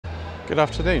Good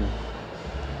afternoon.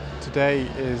 Today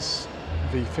is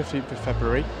the 15th of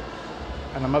February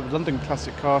and I'm at the London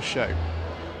Classic Car Show,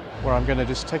 where I'm going to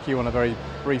just take you on a very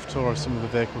brief tour of some of the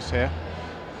vehicles here.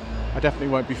 I definitely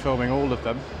won't be filming all of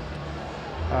them,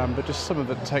 but just some of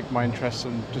that take my interest,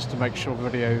 and just to make sure the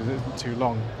video isn't too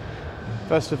long.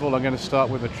 First of all, I'm going to start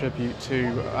with a tribute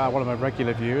to one of my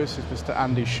regular viewers, who's Mr.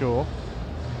 Andy Shaw.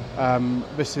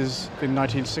 This is the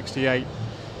 1968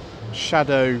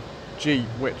 SHADO Jeep,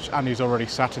 which Andy's already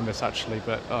sat in this actually,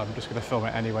 but I'm just going to film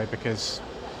it anyway because,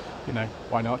 you know,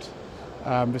 why not?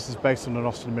 This is based on an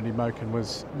Austin Mini Moke and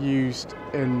was used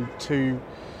in two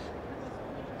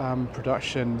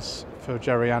productions for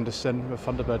Gerry of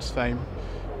Thunderbirds fame.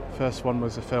 First one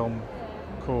was a film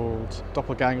called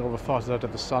Doppelganger or The Far Side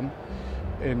of the Sun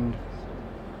in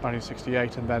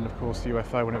 1968, and then of course the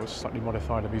UFO when it was slightly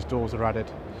modified and these doors are added.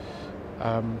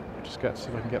 Just see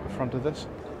if I can get the front of this.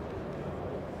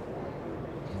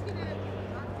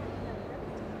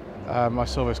 I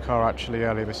saw this car actually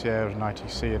earlier this year at an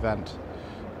ITC event.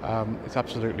 It's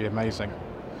absolutely amazing.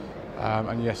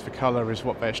 And yes, the colour is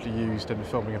what they actually used in the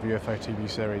filming of the UFO TV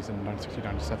series in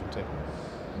 1969-70.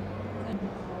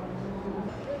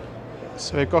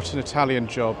 So they've got an Italian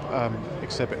job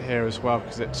exhibit here as well,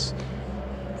 because it's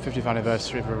 50th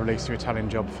anniversary of the release of the Italian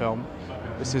Job film.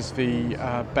 This is the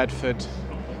Bedford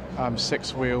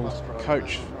six-wheel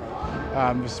coach.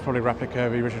 This is probably a replica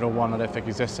of the original one. I don't think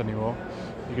exists anymore.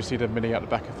 You can see the Mini at the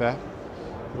back of there.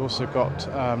 We've also got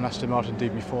an Aston Martin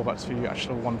DB4, that's the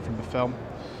actual one from the film.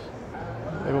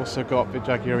 They've also got the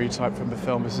Jaguar E-Type from the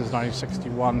film. This is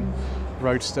 1961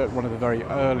 Roadster, one of the very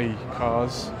early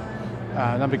cars.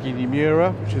 Lamborghini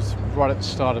Miura, which is right at the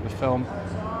start of the film.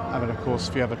 And then of course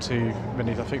the other two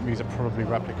Minis, I think these are probably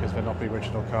replicas, they're not the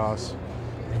original cars.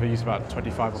 They use about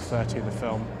 25 or 30 in the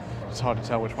film. It's hard to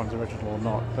tell which one's original or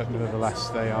not, but nevertheless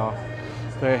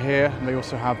they're here. And they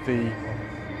also have the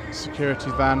security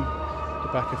van at the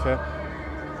back of here,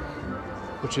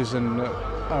 which is an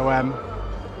OM,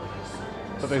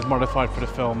 but they've modified for the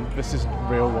film. This isn't the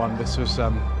real one. This is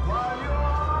a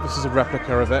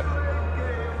replica of it.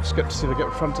 Just get to see the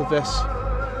front of this.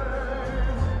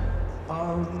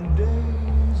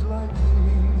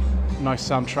 Nice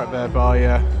soundtrack there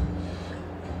by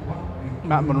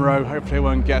Matt Monroe. Hopefully it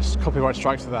won't get copyright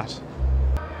strike to that.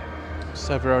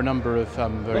 So there are a number of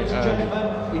very early...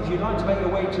 If you'd like to make your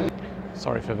way to...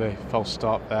 Sorry for the false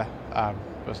start there.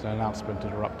 There's an announcement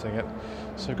interrupting it.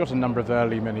 So we've got a number of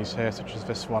early Minis here, such as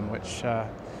this one, which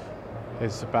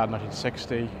is about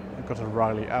 1960. We've got a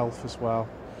Riley Elf as well,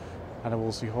 and a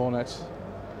Wolseley Hornet.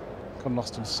 Got an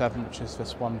Austin 7, which is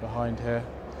this one behind here.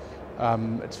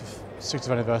 It's the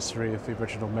 60th anniversary of the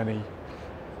original Mini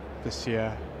this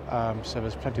year, so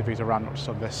there's plenty of these around, not just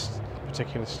on this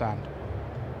particular stand.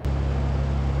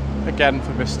 Again,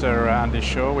 for Mr. Andy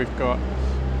Shaw, we've got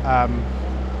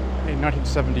in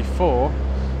 1974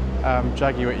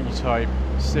 Jaguar E-Type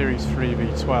Series 3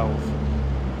 V12,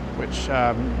 which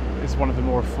is one of the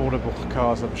more affordable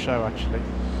cars on the show actually.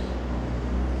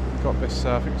 We've got this,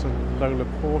 I think it's a Lola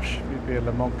Porsche, it'd be a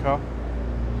Le Mans car.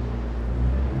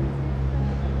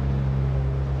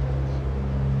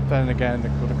 Then again,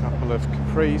 they've got a couple of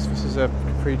Capris. This is a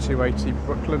Capri 280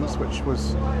 Brooklands, which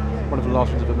was one of the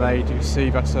last ones ever made. You can see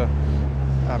that's an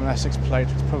Essex plate.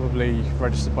 It's probably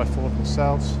registered by Ford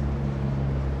themselves.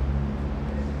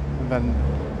 And then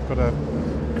we've got a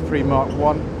Capri Mark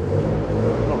 1.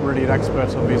 I'm not really an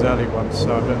expert on these early ones,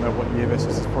 so I don't know what year this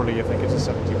is. It's probably, I think it's a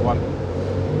 71.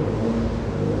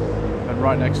 And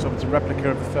right next to it, it's a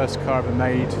replica of the first car ever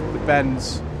made, the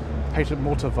Benz Patent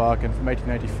Motorwagen from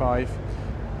 1885.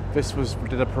 This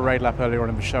did a parade lap earlier on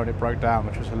in the show and it broke down,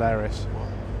 which was hilarious.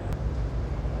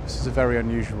 This is a very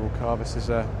unusual car. This is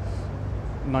a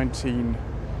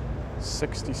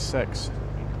 1966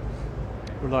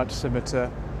 Reliant Scimitar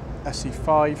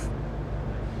SE5,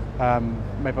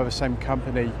 made by the same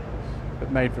company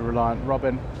that made the Reliant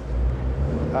Robin,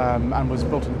 and was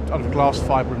built out of glass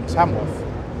fibre in Tamworth.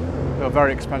 They were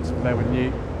very expensive when they were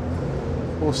new.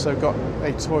 Also got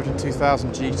a Toyota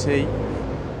 2000 GT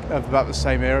of about the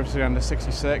same era, so under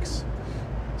 66,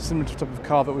 similar to the type of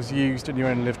car that was used in You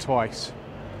Only Live Twice.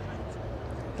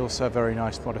 And also a very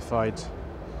nice modified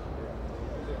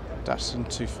Datsun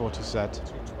 240Z.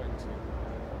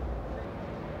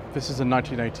 This is a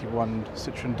 1981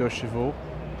 Citroen Deux Chevaux,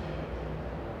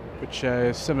 which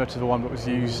is similar to the one that was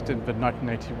used in the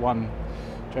 1981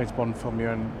 James Bond film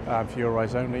For Your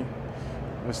Eyes Only.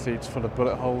 Obviously it's full of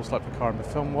bullet holes like the car in the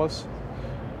film was.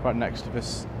 Right next to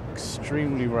this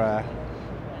extremely rare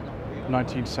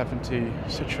 1970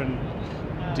 Citroen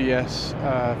DS,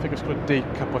 I think it's called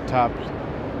Decapotable,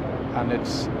 and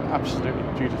it's an absolutely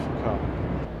beautiful car.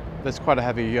 There's quite a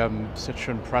heavy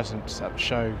Citroen presence at the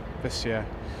show this year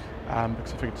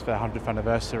because I think it's their 100th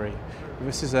anniversary.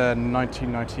 This is a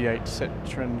 1998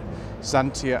 Citroen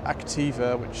Xantia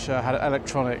Activa, which had an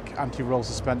electronic anti-roll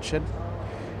suspension.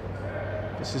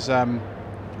 This is a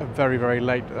very, very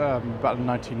late, about a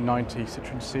 1990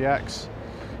 Citroen CX.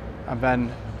 And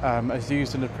then, as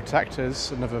used in the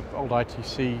Protectors, another old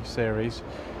ITC series,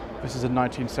 this is a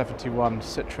 1971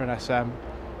 Citroen SM,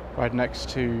 right next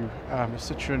to a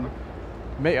Citroen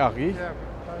Xantia.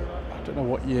 I don't know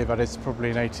what year that is, probably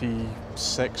in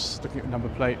 86, looking at the number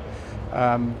plate.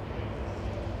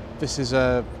 This is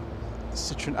a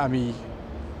Citroen Ami,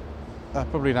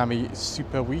 probably an Ami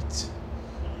Super 8,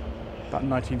 about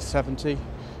 1970.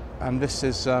 And this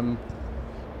is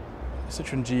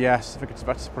Citroen GS, I think it's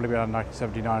probably around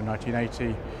 1979 or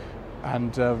 1980.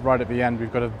 And right at the end,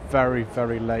 we've got a very,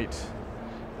 very late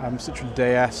Citroen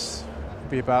DS,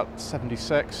 be about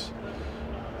 76.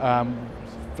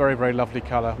 Very, very lovely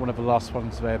colour, one of the last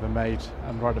ones they ever made,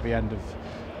 and right at the end of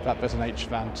that there's an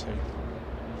H-van too.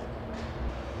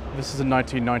 This is a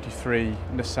 1993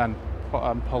 Nissan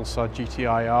Pulsar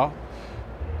GTI-R.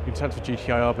 You can tell it's a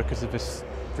GTI-R because of this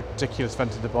ridiculous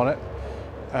vent in the bonnet.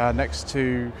 Next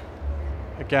to,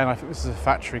 again, I think this is a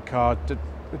factory car,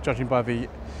 judging by the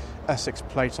Essex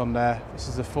plate on there. This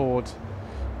is a Ford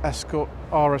Escort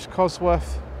RS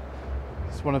Cosworth.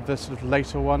 It's one of the sort of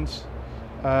later ones.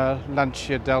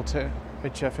 Lancia Delta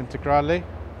HF Integrale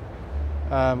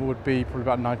would be probably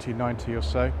about 1990 or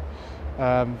so.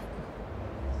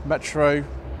 Metro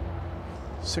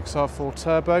 6R4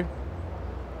 Turbo.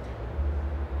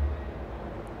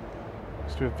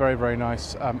 Let's do a very, very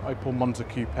nice Opel Monza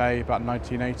Coupe, about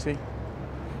 1980.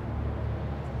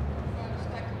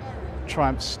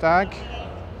 Triumph Stag.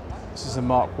 This is a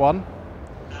Mark 1.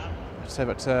 I'd say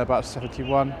that's about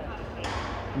 71.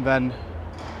 And then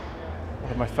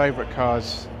one of my favourite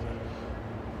cars,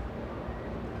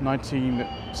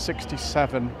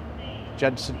 1967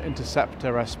 Jensen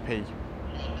Interceptor SP.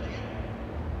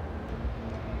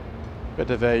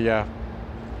 Bit of a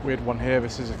weird one here.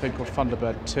 This is a thing called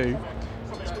Thunderbird 2.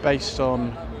 It's based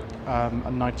on a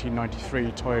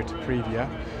 1993 Toyota Previa.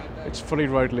 It's fully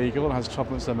road legal and has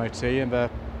 12 months MOT, and they're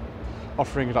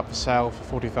offering it up for sale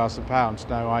for £40,000.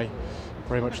 Now, I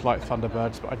very much like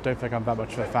Thunderbirds, but I don't think I'm that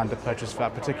much of a fan to purchase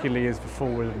that, particularly as the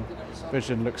forward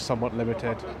vision looks somewhat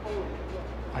limited.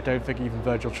 I don't think even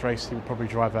Virgil Tracy would probably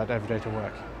drive that every day to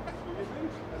work.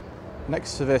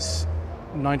 Next to this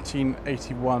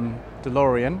 1981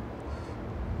 DeLorean,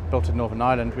 built in Northern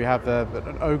Ireland, we have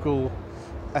an Ogle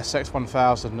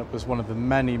SX1000 that was one of the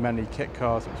many, many kit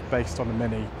cars that was based on a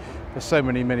Mini. There's so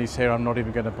many Minis here, I'm not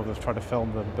even going to bother to try to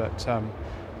film them, but you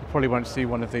probably won't see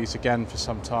one of these again for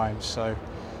some time, so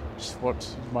just you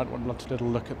might want to little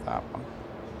look at that one.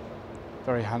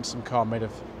 Very handsome car made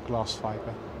of glass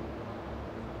fibre.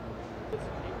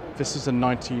 This is a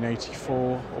 1984,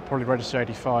 or probably registered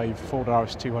 85, Ford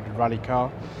RS200 rally car,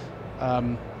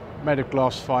 made of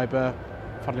glass fibre,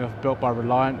 funnily enough built by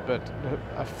Reliant, but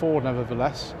a Ford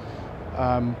nevertheless.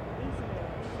 You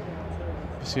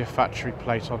see a factory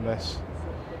plate on this.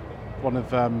 One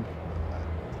of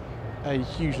a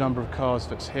huge number of cars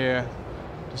that's here,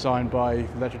 designed by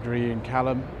legendary Ian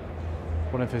Callum,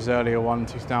 one of his earlier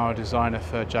ones. He's now a designer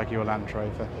for Jaguar Land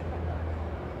Rover.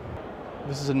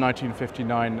 This is a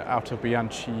 1959 Auto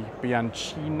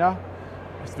Bianchina.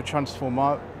 It's the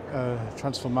Transformabile,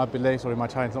 sorry my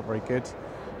Italian's not very good,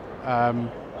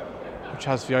 which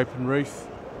has the open roof.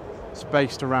 It's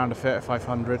based around a Fiat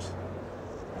 500.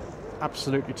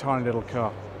 Absolutely tiny little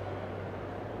car.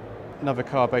 Another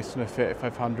car based on a Fiat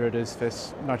 500 is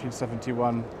this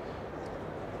 1971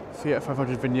 Fiat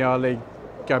 500 Vignale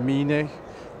Gamine,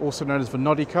 also known as the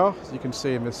Noddy car, as you can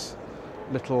see in this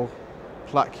little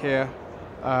plaque here.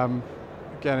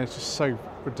 Again, it's just so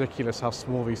ridiculous how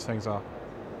small these things are.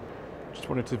 Just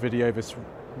wanted to video this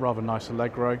rather nice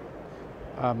Allegro.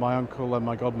 My uncle and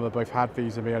my godmother both had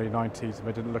these in the early 90s and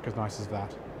they didn't look as nice as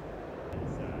that.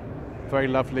 Very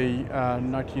lovely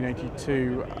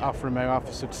 1982 Alfa Romeo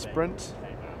Alfa Sud Sprint.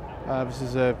 This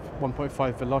is a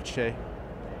 1.5 Veloce.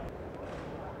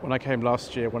 When I came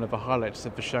last year, one of the highlights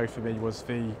of the show for me was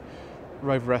the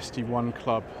Rover SD1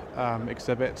 Club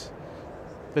exhibit.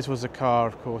 This was a car,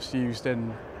 of course, used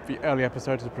in the early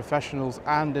episodes of The Professionals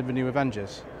and in the New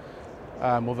Avengers.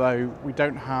 Although we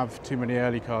don't have too many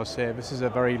early cars here. This is a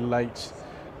very late,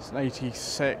 it's an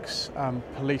 86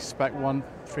 police spec one,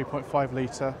 3.5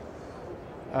 litre.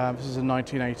 This is a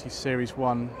 1980 Series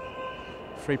 1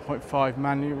 3.5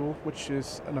 manual, which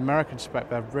is an American spec,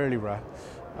 they're really rare.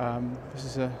 This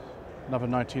is another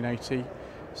 1980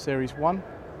 Series 1.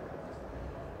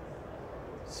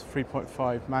 It's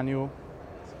 3.5 manual.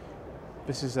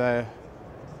 This is a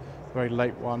very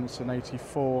late one. It's an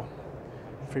 84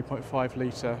 3.5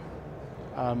 litre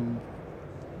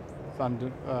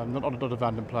not a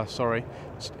Vanden Plus, sorry,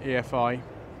 it's an EFI.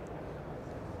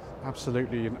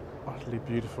 Absolutely and utterly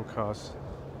beautiful cars.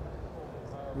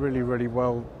 Really, really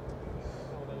well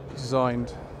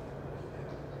designed.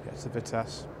 Yeah, it's a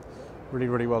Vitesse. Really,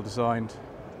 really well designed.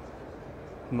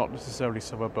 Not necessarily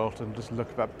so well built, and just look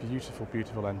at that beautiful,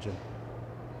 beautiful engine.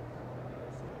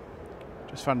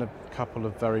 Just found a couple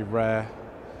of very rare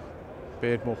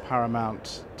Beardmore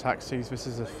Paramount taxis. This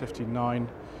is a 59.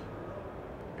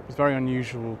 It was very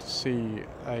unusual to see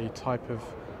a type of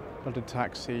London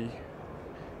taxi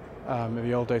in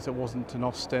the old days that wasn't an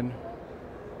Austin,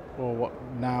 or what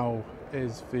now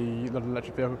is the London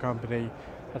Electric Vehicle Company.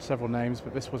 Had several names,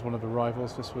 but this was one of the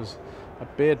rivals. This was a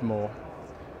Beardmore,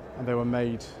 and they were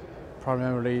made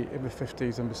primarily in the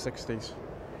 50s and the 60s.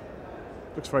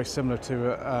 Looks very similar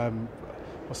to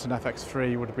Austin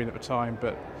FX3 would have been at the time,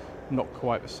 but not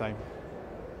quite the same.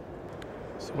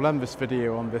 So we'll end this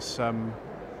video on this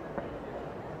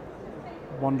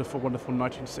wonderful, wonderful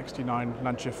 1969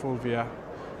 Lancia Fulvia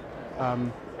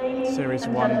Series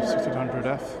 1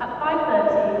 1600F. At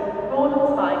 5:30,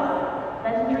 Boredom Sykes,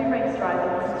 legendary race driver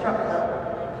and instructor,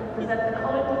 will present the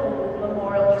Colin Hall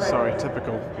Memorial Trophy. Sorry,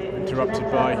 typical. Interrupted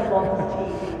by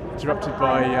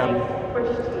yet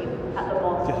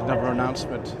another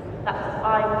announcement. That's at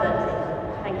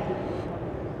 5:30. Thank you.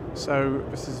 So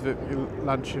this is the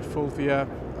Lancia Fulvia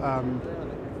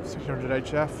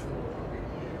 600HF,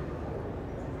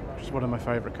 which is one of my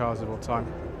favourite cars of all time.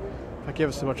 Thank you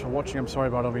ever so much for watching. I'm sorry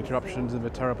about all the interruptions and the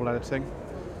terrible editing.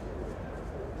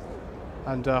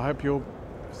 And I hope you'll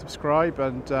subscribe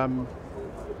and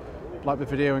like the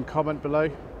video and comment below.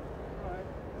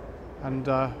 And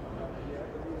I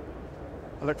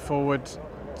look forward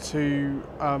to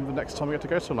the next time we get to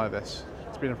go somewhere like this.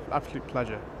 It's been an absolute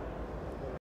pleasure.